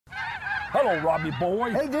Hello, Robbie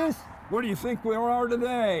boy. Hey, Goose. Where do you think we are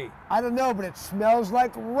today? I don't know, but it smells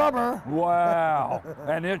like rubber. Wow.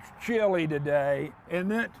 And it's chilly today,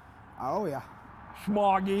 isn't it? Oh, yeah.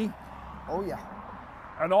 Smoggy. Oh, yeah.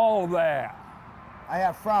 And all of that. I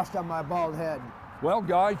have frost on my bald head. Well,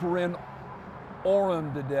 guys, we're in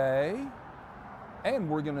Orem today, and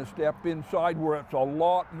we're going to step inside where it's a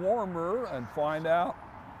lot warmer and find out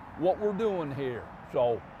what we're doing here.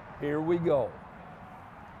 So here we go.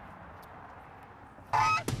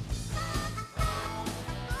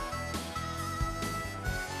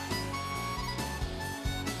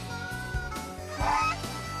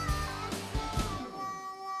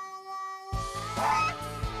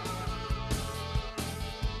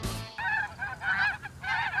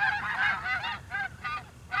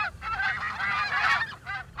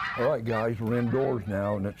 All right, guys, we're indoors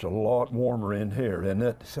now, and it's a lot warmer in here, isn't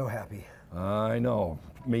it? So happy. I know,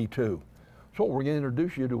 me too. So we're going to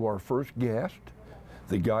introduce you to our first guest,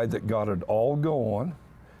 the guy that got it all going,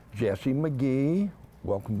 Jesse McGee.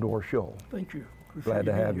 Welcome to our show. Thank you. Glad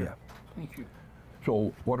to have you. Thank you.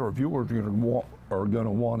 So what our viewers are going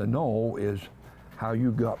to want to know is how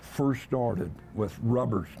you got first started with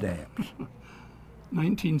rubber stamps.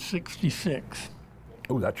 1966.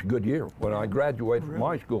 Oh, that's a good year, when I graduated from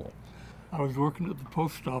high school. I was working at the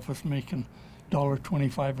post office making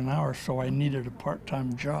 $1.25 an hour, so I needed a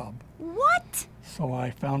part-time job. What? So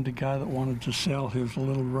I found a guy that wanted to sell his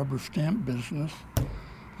little rubber stamp business.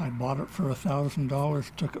 I bought it for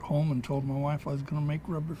 $1,000, took it home, and told my wife I was going to make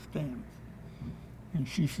rubber stamps. And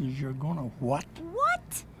she says, "You're going to what?"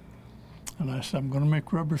 What? And I said, "I'm going to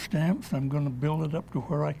make rubber stamps. I'm going to build it up to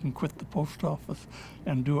where I can quit the post office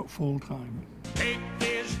and do it full-time."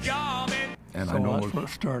 And so that's where it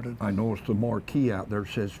started. I noticed the marquee out there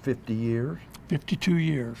says 50 years. 52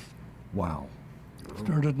 years. Wow.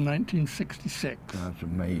 Started in 1966. That's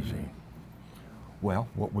amazing. Well,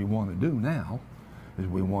 what we want to do now is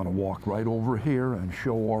we want to walk right over here and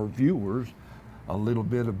show our viewers a little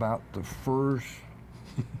bit about the first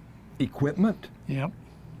equipment. Yep.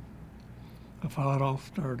 Of how it all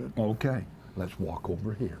started. Okay, let's walk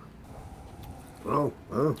over here. Oh.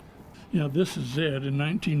 Yeah, this is it. In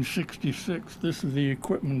 1966, this is the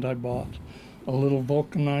equipment I bought. A little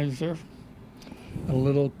vulcanizer, a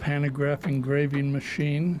little pantograph engraving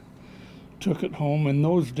machine. Took it home. In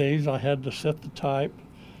those days, I had to set the type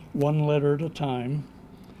one letter at a time,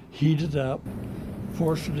 heat it up,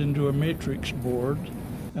 force it into a matrix board,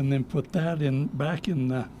 and then put that back in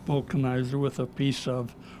the vulcanizer with a piece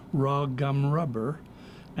of raw gum rubber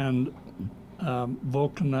and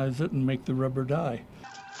vulcanize it and make the rubber die.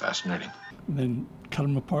 Fascinating. And then cut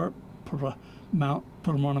them apart, put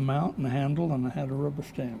them on a mount and a handle, and I had a rubber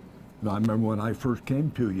stamp. Now, I remember when I first came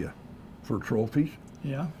to you for trophies.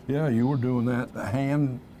 Yeah? Yeah, you were doing that, the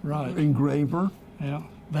hand Right. engraver. Yeah,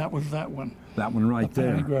 that was that one. That one right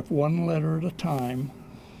there. Pantograph one letter at a time.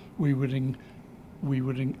 I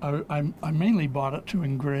mainly bought it to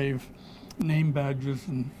engrave name badges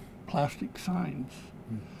and plastic signs.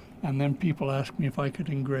 And then people asked me if I could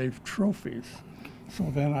engrave trophies. So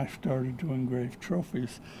then I started to engrave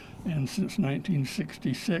trophies. And since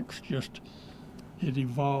 1966, it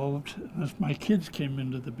evolved. As my kids came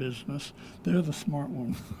into the business, they're the smart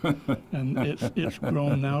ones. And it's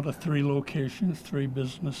grown now to 3 locations, 3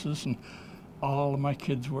 businesses, and all of my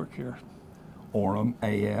kids work here. Orem,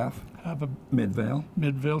 AF, Have a Midvale.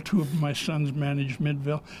 Midvale. 2 of my sons manage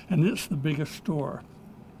Midvale, and it's the biggest store.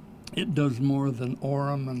 It does more than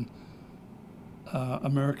Orem and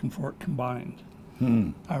American Fork combined.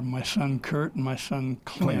 My son Kurt and my son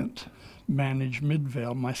Clint manage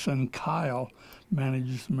Midvale. My son Kyle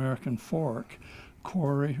manages American Fork.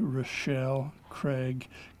 Corey, Rochelle, Craig,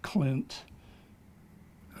 Clint,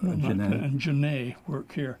 and Janae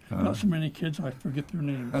work here. Not so many kids, I forget their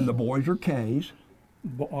names. And the boys are K's.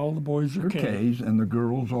 All the boys are K's, and the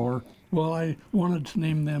girls are? Well, I wanted to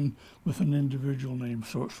name them with an individual name,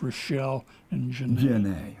 so it's Rochelle and Janae.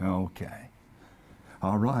 Janae, okay.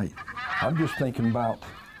 All right. I'm just thinking about,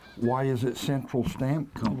 why is it Central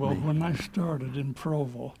Stamp Company? Well, when I started in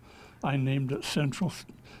Provo, I named it Central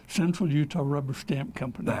Utah Rubber Stamp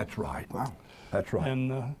Company. That's right. Wow. That's right.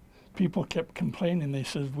 And people kept complaining. They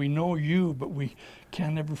said, "We know you, but we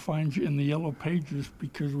can't ever find you in the yellow pages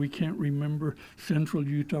because we can't remember Central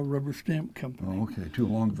Utah Rubber Stamp Company." Oh, okay, too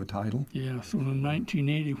long of a title? Yeah, so in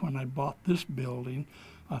 1980, when I bought this building,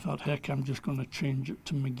 I thought, heck, I'm just going to change it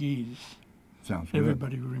to McGee's. Sounds good.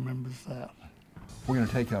 Everybody remembers that. We're going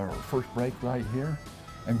to take our first break right here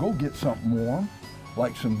and go get something warm,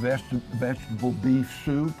 like some vegetable beef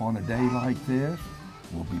soup on a day like this.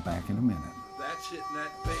 We'll be back in a minute. That's hitting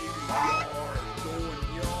that baby yard,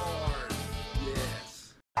 going yard.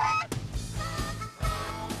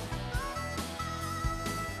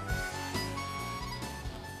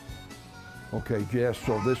 Okay, Jess,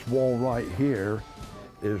 so this wall right here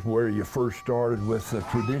is where you first started with the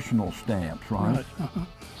traditional stamps, right? Right.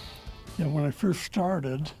 Yeah, when I first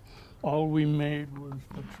started, all we made was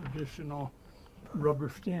the traditional rubber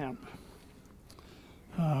stamp.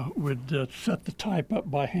 We'd set the type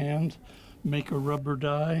up by hand, make a rubber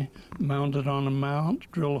die, mount it on a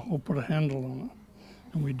mount, drill a hole, put a handle on it.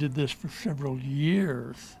 And we did this for several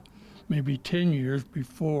years, maybe 10 years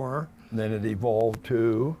before. Then it evolved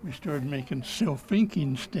to? We started making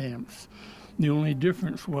self-inking stamps. The only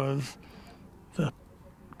difference was the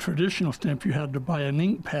traditional stamp, you had to buy an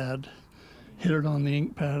ink pad, hit it on the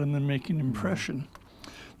ink pad, and then make an impression.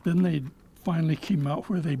 Then they finally came out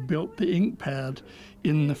where they built the ink pad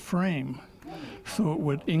in the frame, so it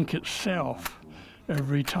would ink itself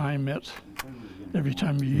every time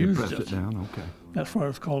you used press it. it down, okay. That's why it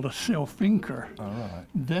was called a self-inker. All right.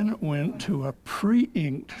 Then it went to a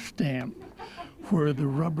pre-inked stamp, where the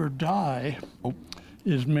rubber die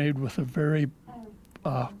is made with a very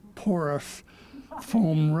porous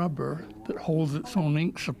foam rubber that holds its own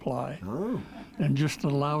ink supply and just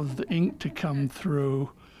allows the ink to come through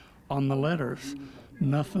on the letters.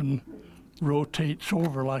 Nothing rotates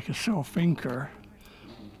over like a self-inker.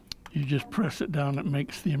 You just press it down, it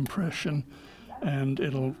makes the impression, and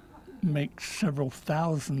it'll make several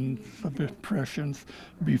thousands of impressions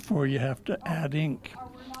before you have to add ink.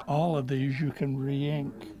 All of these you can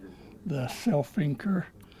re-ink. The self-inker,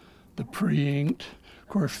 the pre-inked. Of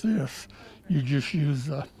course this, you just use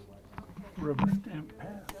a rubber stamp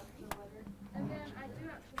pad.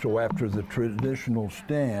 So after the traditional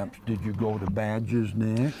stamps, did you go to badges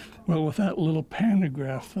next? Well, with that little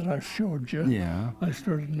pantograph that I showed you, Yeah. I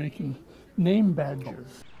started making name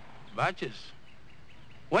badges. Badges?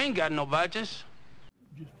 We ain't got no badges.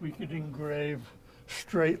 Just we could engrave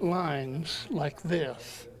straight lines like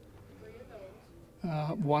this,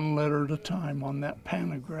 one letter at a time on that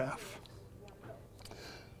pantograph.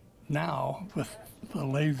 Now, with the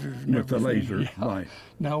lasers and With the everything, laser, right.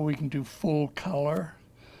 now we can do full color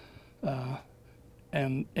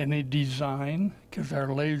and any design, because our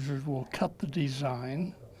lasers will cut the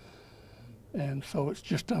design. And so it's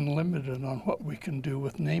just unlimited on what we can do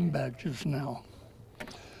with name badges now.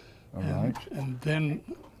 All right. And then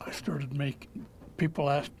I started making, people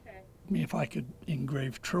asked me if I could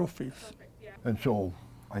engrave trophies. And so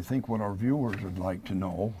I think what our viewers would like to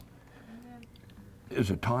know is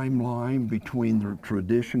a timeline between the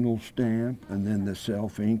traditional stamp and then the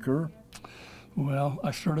self-inker. Well,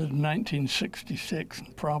 I started in 1966,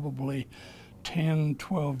 and probably 10,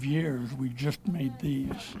 12 years we just made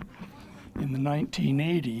these. In the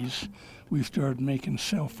 1980s, we started making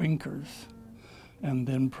self-inkers, and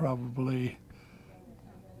then probably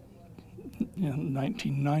in the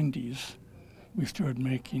 1990s, we started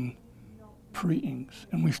making pre-inks,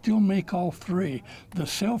 and we still make all three. The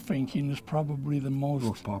self-inking is probably the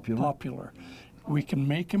most popular. We can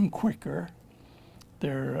make them quicker.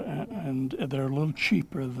 They're a little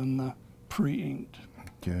cheaper than the pre-inked.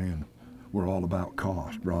 Okay, and we're all about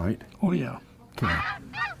cost, right? Oh yeah. Okay.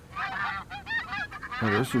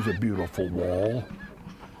 Well, this is a beautiful wall.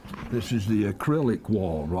 This is the acrylic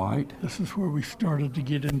wall, right? This is where we started to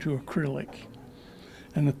get into acrylic.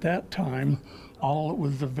 And at that time, all that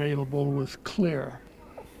was available was clear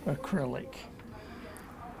acrylic.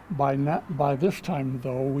 By this time,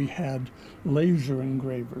 though, we had laser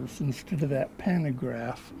engravers instead of that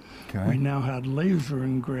pantograph. Okay. We now had laser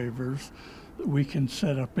engravers that we can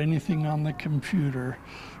set up anything on the computer,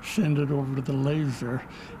 send it over to the laser,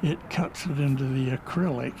 it cuts it into the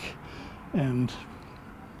acrylic, and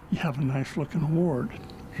you have a nice looking award.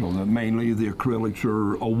 So that mainly the acrylics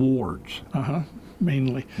are awards.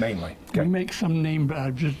 Mainly. Mainly. We make some name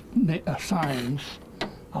badges, signs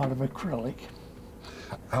out of acrylic.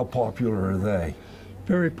 How popular are they?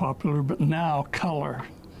 Very popular, but now color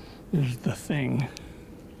is the thing.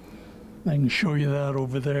 I can show you that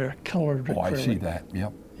over there, colored acrylic. Oh, I see that,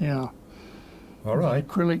 yep. Yeah. All right.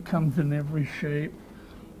 The acrylic comes in every shape,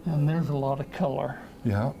 and there's a lot of color.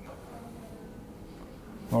 Yeah.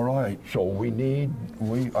 All right, so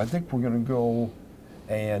I think we're gonna go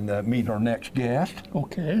and meet our next guest.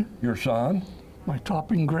 Okay. Your son? My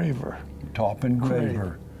top engraver. Top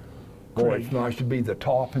engraver. Boy, Craig. it's nice to be the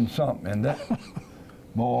top in something, isn't it?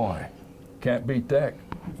 Boy, can't beat that.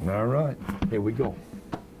 All right, here we go.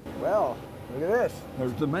 Well, look at this.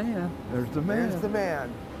 There's the man. There's the man. There's the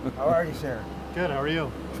man. How are you, sir? Good, how are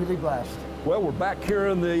you? Truly blessed. Well, we're back here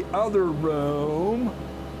in the other room,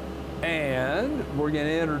 and we're going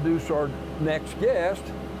to introduce our next guest.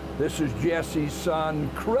 This is Jesse's son,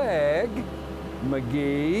 Craig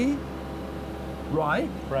McGee, right?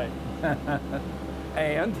 Right.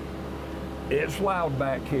 And It's loud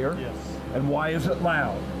back here. Yes. And why is it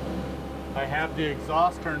loud? I have the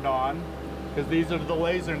exhaust turned on because these are the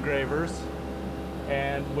laser engravers,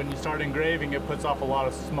 and when you start engraving it puts off a lot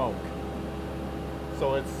of smoke.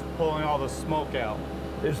 So it's pulling all the smoke out.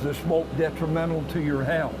 Is the smoke detrimental to your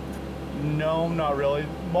health? No, not really.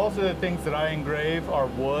 Most of the things that I engrave are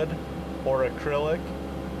wood or acrylic,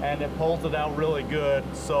 and it pulls it out really good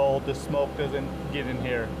so the smoke doesn't get in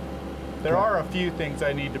here. There are a few things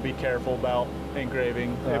I need to be careful about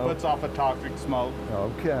engraving. It puts off a toxic smoke.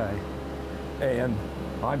 Okay. And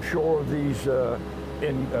I'm sure these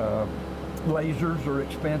lasers are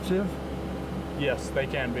expensive. Yes, they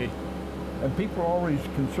can be. And people are always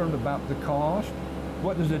concerned about the cost.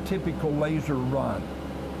 What does a typical laser run?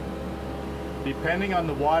 Depending on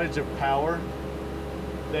the wattage of power,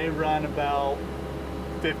 they run about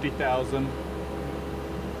 50,000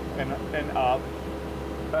 and up.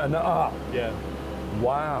 And up. Yeah.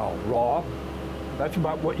 Wow, Rob. That's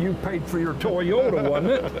about what you paid for your Toyota,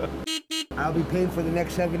 wasn't it? I'll be paying for the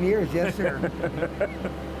next 7 years, yes, sir.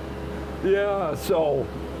 Yeah, so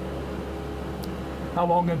how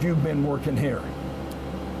long have you been working here?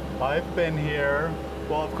 I've been here,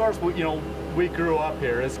 well, of course, we grew up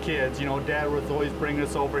here as kids. Dad was always bringing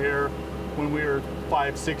us over here when we were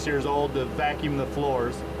 5, 6 years old to vacuum the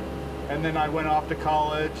floors. And then I went off to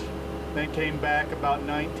college, then came back about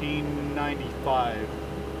 1995.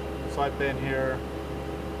 So I've been here,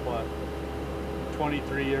 what,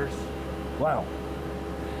 23 years? Wow.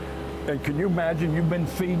 And can you imagine you've been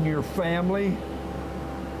feeding your family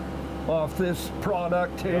off this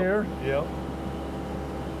product here? Yep.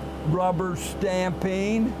 Rubber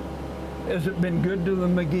stamping. Has it been good to the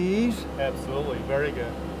McGees? Absolutely, very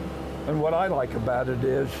good. And what I like about it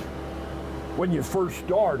is, when you first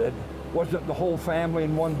started, wasn't the whole family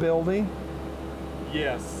in one building?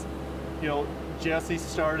 Yes. Jesse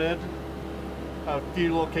started a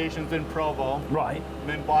few locations in Provo. Right.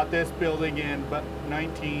 Then bought this building in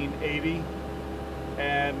 1980.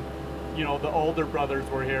 And, the older brothers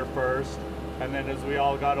were here first. And then as we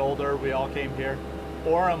all got older, we all came here.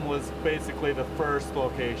 Orem was basically the first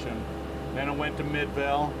location. Then it went to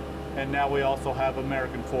Midvale, and now we also have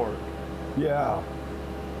American Fork. Yeah.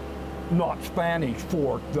 Not Spanish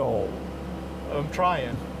Fork, though. I'm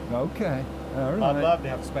trying. Okay. All right. I'd love to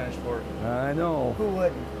have Spanish Fork. I know. Who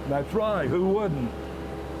wouldn't? That's right. Who wouldn't?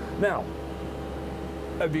 Now,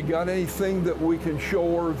 have you got anything that we can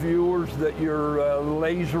show our viewers that you're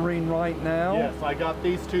lasering right now? Yes, I got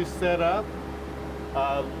these two set up.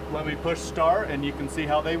 Let me push start and you can see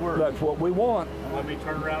how they work. That's what we want. Let me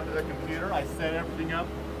turn around to the computer. I set everything up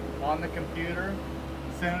on the computer,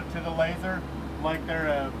 send it to the laser like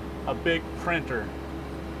they're a big printer.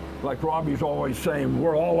 Like Robbie's always saying,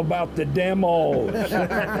 we're all about the demos.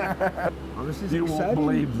 Oh, this is You exciting. won't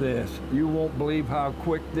believe this. You won't believe how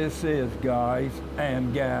quick this is, guys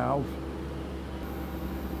and gals.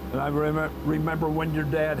 And I remember when your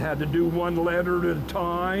dad had to do one letter at a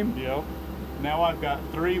time. Yep. Now I've got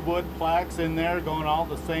 3 wood plaques in there going all at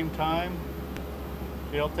the same time.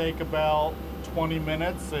 It'll take about 20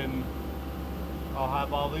 minutes and I'll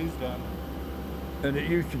have all these done. And it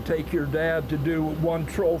used to take your dad to do one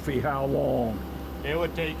trophy how long? It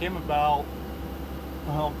would take him about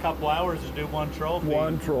a couple hours to do one trophy.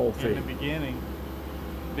 One trophy. In the beginning.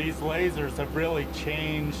 These lasers have really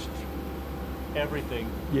changed everything.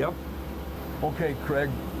 Yep. Okay,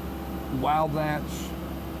 Craig, while that's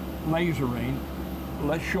lasering,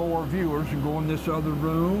 let's show our viewers and go in this other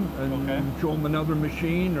room and show them another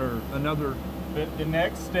machine or another. The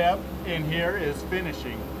next step in here is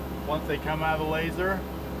finishing. Once they come out of the laser,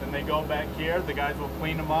 then they go back here. The guys will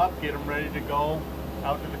clean them up, get them ready to go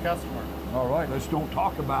out to the customer. All right, let's don't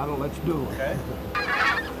talk about it, let's do it. Okay.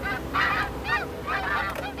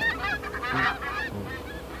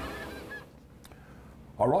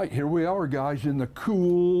 All right, here we are, guys, in the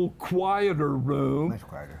cool, quieter room. Much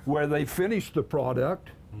quieter. Where they finished the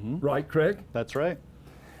product. Right, Craig? That's right.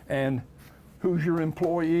 And who's your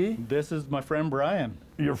employee? This is my friend Brian.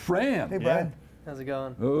 Your friend? Hey, Brian. How's it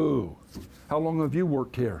going? Oh, how long have you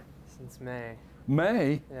worked here? Since May.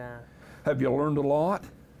 May? Yeah. Have you learned a lot?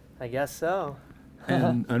 I guess so.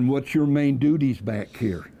 And what's your main duties back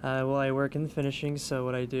here? Well, I work in the finishing, so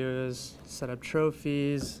what I do is set up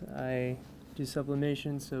trophies. I do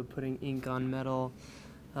sublimation, so putting ink on metal,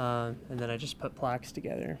 and then I just put plaques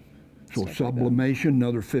together. So stuff like that. sublimation,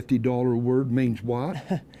 another $50 word, means what?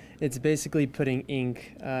 It's basically putting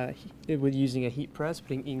ink, with using a heat press,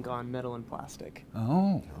 putting ink on metal and plastic.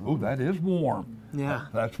 Oh, that is warm. Yeah.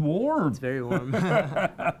 That's warm. It's very warm.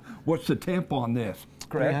 What's the temp on this,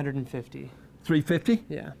 Craig? 350. 350?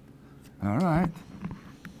 Yeah. All right.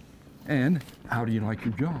 And how do you like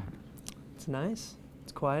your job? It's nice.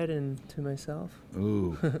 It's quiet and to myself.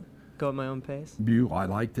 Ooh, Go at my own pace. I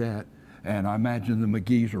like that. And I imagine the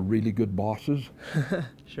McGees are really good bosses.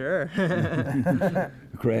 Sure.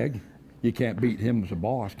 Craig, you can't beat him as a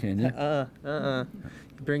boss, can you?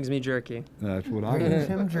 He brings me jerky. That's what I Brings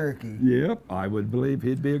would. him jerky. Yep, I would believe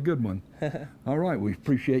he'd be a good one. All right, we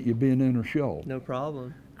appreciate you being in our show. No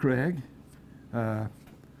problem. Craig,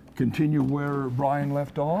 continue where Brian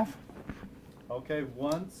left off. Okay,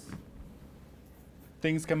 once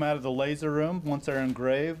things come out of the laser room, once they're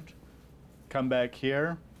engraved, come back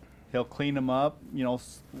here. He'll clean them up, you know,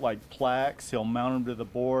 like plaques. He'll mount them to the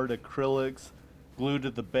board, acrylics, glue to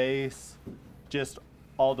the base. Just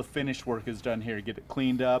all the finished work is done here. Get it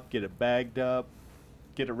cleaned up, get it bagged up,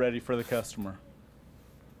 get it ready for the customer.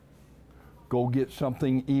 Go get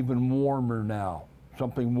something even warmer now.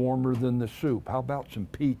 Something warmer than the soup. How about some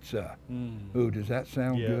pizza? Ooh, does that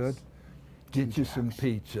sound Yes. good? Get you some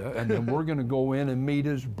pizza, and then we're gonna go in and meet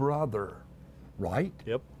his brother, right?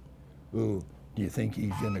 Yep. Ooh, do you think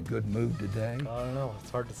he's in a good mood today? I don't know.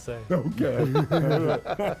 It's hard to say. Okay.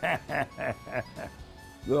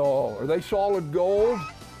 Oh, are they solid gold?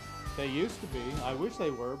 They used to be. I wish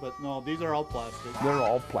they were, but no, these are all plastic. They're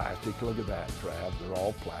all plastic. Look at that, Trav. They're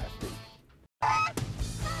all plastic.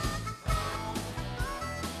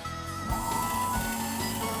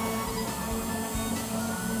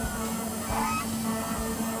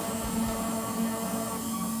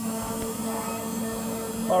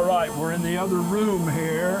 All right, we're in the other room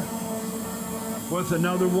here with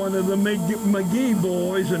another one of the McGee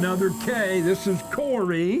boys, another K. This is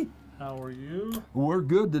Corey. How are you? We're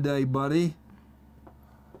good today, buddy.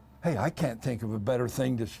 Hey, I can't think of a better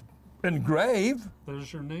thing to engrave.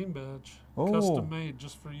 There's your name badge. Oh. Custom made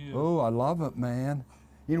just for you. Oh, I love it, man.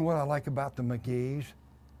 You know what I like about the McGees?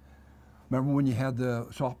 Remember when you had the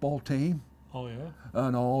softball team Oh, yeah?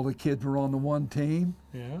 and all the kids were on the one team?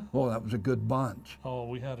 Yeah? Oh, that was a good bunch. Oh,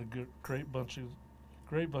 we had a great bunch of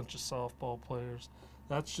softball players.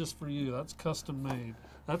 That's just for you. That's custom made.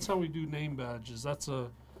 That's how we do name badges. That's a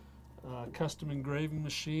custom engraving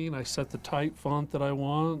machine. I set the type font that I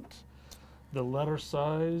want, the letter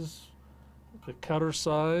size, the cutter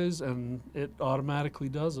size, and it automatically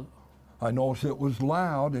does it. I noticed it was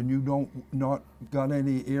loud and you not got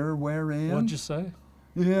any earwear in. What'd you say?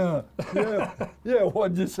 Yeah, yeah,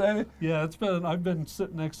 what'd you say? Yeah, I've been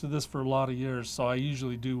sitting next to this for a lot of years, so I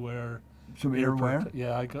usually do wear Some earwear?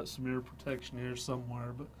 Yeah, I got some ear protection here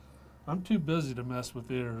somewhere, but I'm too busy to mess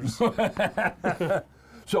with ears.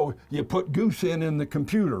 So you put Goose in the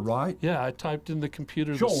computer, right? Yeah, I typed in the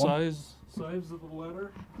computer Show the 'em. size of the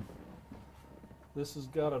letter. This has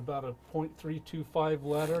got about a .325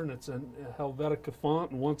 letter, and it's in Helvetica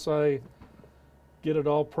font. And once I get it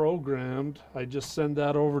all programmed, I just send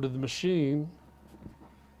that over to the machine,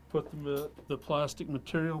 put the plastic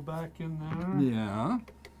material back in there, Yeah.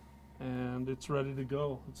 and it's ready to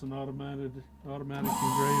go. It's an automatic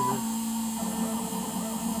engraver.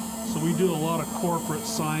 So we do a lot of corporate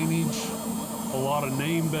signage, a lot of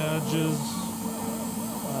name badges,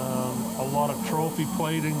 a lot of trophy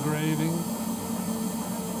plate engraving.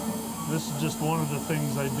 This is just one of the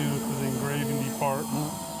things I do for the engraving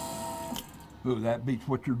department. Ooh, that beats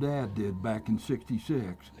what your dad did back in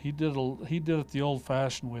 '66. He did it the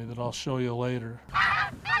old-fashioned way that I'll show you later.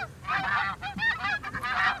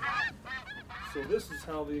 So this is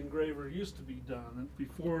how the engraver used to be done. And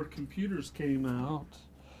before computers came out,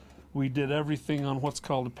 we did everything on what's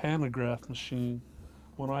called a pantograph machine.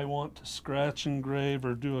 When I want to scratch engrave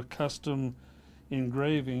or do a custom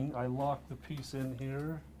engraving, I lock the piece in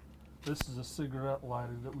here. This is a cigarette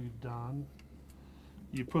lighter that we've done.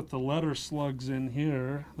 You put the letter slugs in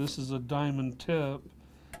here. This is a diamond tip.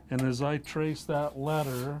 And as I trace that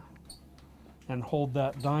letter and hold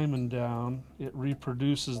that diamond down, it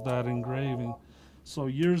reproduces that engraving. So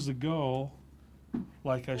years ago,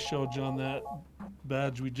 like I showed you on that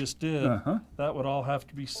badge we just did, that would all have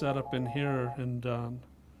to be set up in here and done.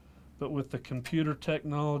 But with the computer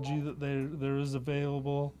technology that there is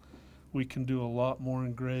available, we can do a lot more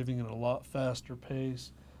engraving at a lot faster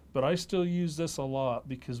pace. But I still use this a lot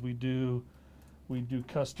because we do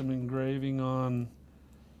custom engraving on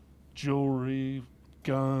jewelry,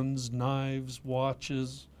 guns, knives,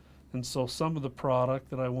 watches. And so some of the product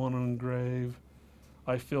that I want to engrave,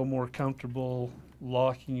 I feel more comfortable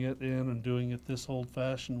locking it in and doing it this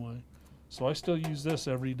old-fashioned way. So I still use this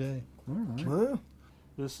every day. All right. Well,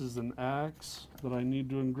 This is an axe that I need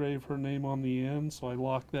to engrave her name on the end, so I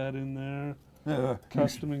lock that in there.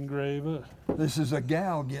 custom engrave it. This is a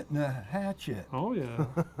gal getting a hatchet. Oh yeah,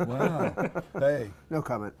 Wow. Hey, No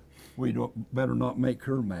comment. we better not make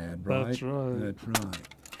her mad, right? That's right. That's right.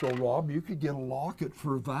 So, Rob, you could get a locket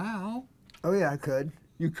for Val. Oh yeah, I could.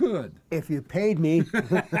 You could. If you paid me.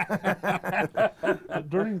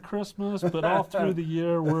 during Christmas, but all through the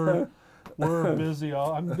year we're busy.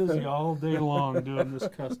 I'm busy all day long doing this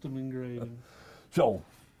custom engraving. So,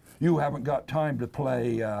 you haven't got time to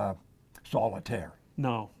play solitaire.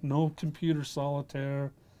 No computer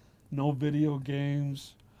solitaire, no video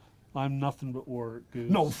games. I'm nothing but work, Goose.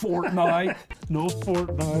 No Fortnite. No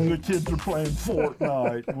Fortnite. The kids are playing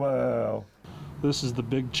Fortnite. Wow. This is the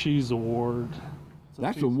Big Cheese Award.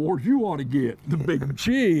 That's the award you ought to get, the big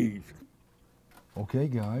cheese. Okay,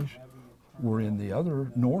 guys, we're in the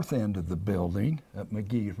other north end of the building at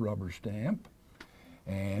McGee's Rubber Stamp,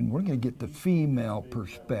 and we're going to get the female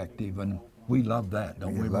perspective, and we love that,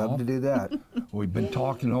 don't we, We'd love Bob? to do that. We've been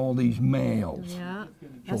talking to all these males. Yeah.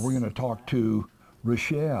 So we're going to talk to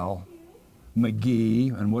Rochelle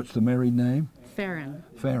McGee, and what's the married name? Farron.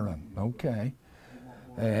 Farron, okay.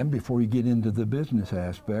 And before you get into the business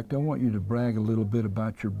aspect, I want you to brag a little bit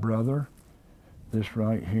about your brother, this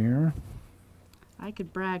right here. I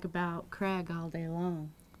could brag about Craig all day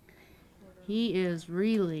long. He is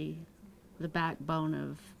really the backbone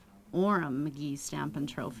of Orem McGee's Stamp and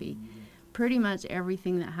Trophy. Pretty much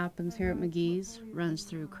everything that happens here at McGee's runs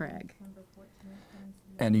through Craig.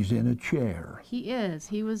 And he's in a chair. He is.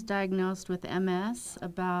 He was diagnosed with MS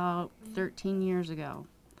about 13 years ago.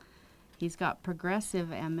 He's got progressive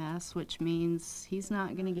MS, which means he's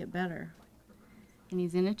not going to get better. And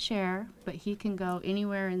he's in a chair, but he can go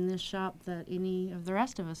anywhere in this shop that any of the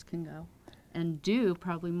rest of us can go, and do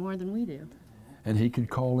probably more than we do. And he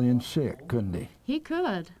could call in sick, couldn't he? He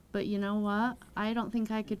could, but you know what? I don't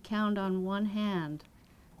think I could count on one hand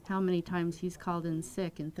how many times he's called in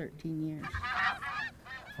sick in 13 years.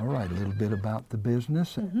 All right, a little bit about the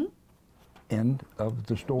business. End of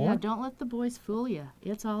the store. Yeah, don't let the boys fool you.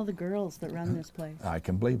 It's all the girls that run this place. I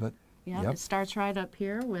can believe it. Yeah, Yep. It starts right up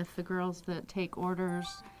here with the girls that take orders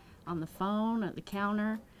on the phone, at the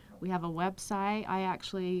counter. We have a website. I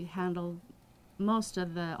actually handle most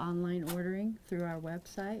of the online ordering through our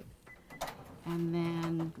website. And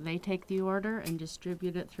then they take the order and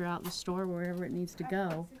distribute it throughout the store wherever it needs to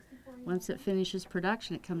go. Once it finishes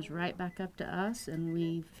production, it comes right back up to us, and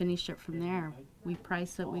we finish it from there. We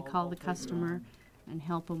price it, we call the customer, and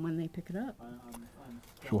help them when they pick it up.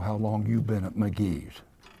 So how long you been at McGee's?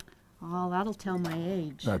 Oh, that'll tell my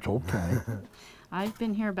age. That's okay. I've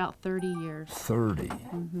been here about 30 years. 30.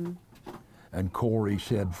 And Corey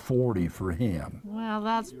said 40 for him. Well,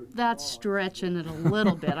 that's stretching it a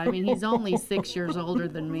little bit. I mean, he's only 6 years older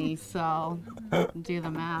than me, so do the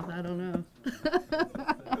math. I don't know.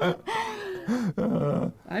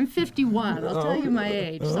 I'm 51. I'll tell you my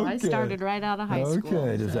age. So I started right out of high school.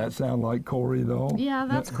 Okay, does that sound like Corey, though? Yeah,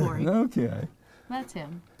 that's Corey. Okay. That's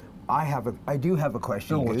him. I do have a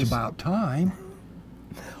question. Oh, it's Goose. about time.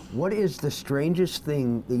 What is the strangest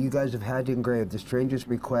thing that you guys have had to engrave? The strangest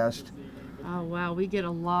request? Oh, wow. We get a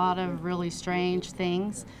lot of really strange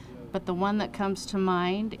things. But the one that comes to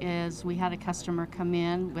mind is we had a customer come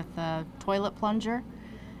in with a toilet plunger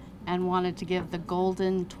and wanted to give the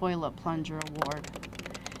Golden Toilet Plunger Award.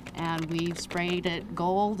 And we sprayed it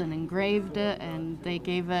gold and engraved it, and they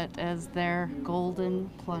gave it as their Golden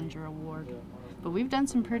Plunger Award. But we've done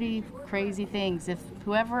some pretty crazy things. If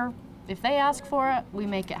they ask for it, we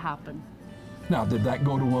make it happen. Now, did that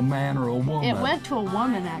go to a man or a woman? It went to a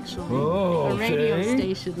woman, actually. Oh, a radio see?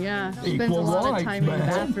 station, yeah. Spends a Equal lot rights, of time in the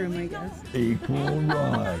man. bathroom, I guess. Equal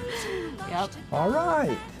rights. Yep. All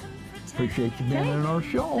right. Appreciate you being Okay. in our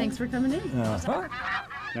show. Thanks for coming in. Uh-huh.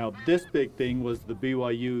 Now, this big thing was the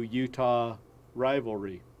BYU-Utah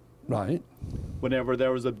rivalry. Right. Whenever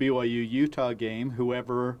there was a BYU-Utah game,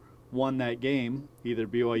 whoever won that game, either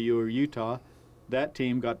BYU or Utah, that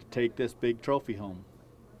team got to take this big trophy home.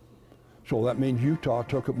 So that means Utah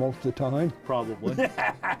took it most of the time? Probably.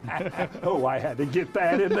 Oh, I had to get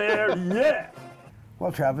that in there. Yeah.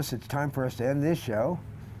 Well, Travis, it's time for us to end this show.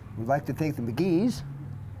 We'd like to thank the McGees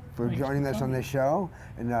for joining us on this show.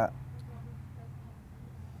 And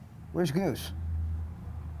where's Goose?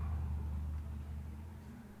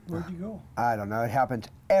 Where'd you go? I don't know. It happens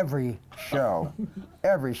every show.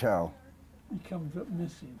 Every show. He comes up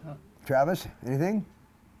missing, huh? Travis, anything?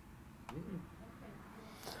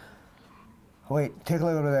 Wait, take a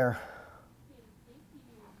look over there.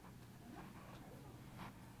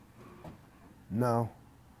 No.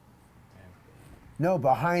 No,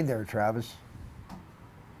 behind there, Travis.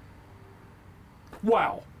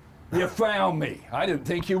 Wow. You found me. I didn't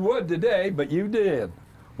think you would today, but you did.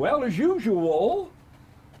 Well, as usual,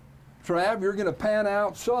 Trav, you're going to pan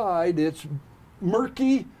outside. It's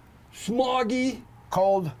murky, smoggy,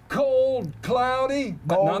 Cold. cold, cloudy,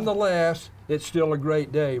 but Cold. nonetheless, it's still a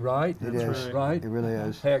great day, right? It is. Right? It really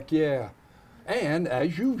is. Heck yeah. And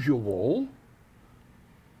as usual,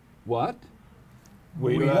 what?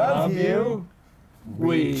 We love you.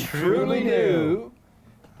 We truly do.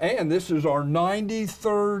 And this is our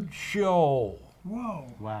 93rd show. Whoa.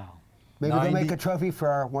 Wow. Maybe they'll 90 make a trophy for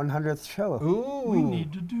our 100th show. Ooh. We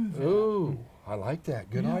need to do that. Ooh. I like that.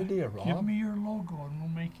 Good Yeah. idea, Rob. Give me your logo and we'll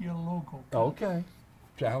make you a logo. Okay.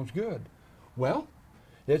 Sounds good. Well,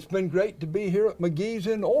 it's been great to be here at McGee's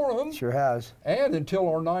in Orem. Sure has. And until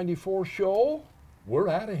our 94th show, we're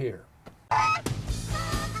out of here.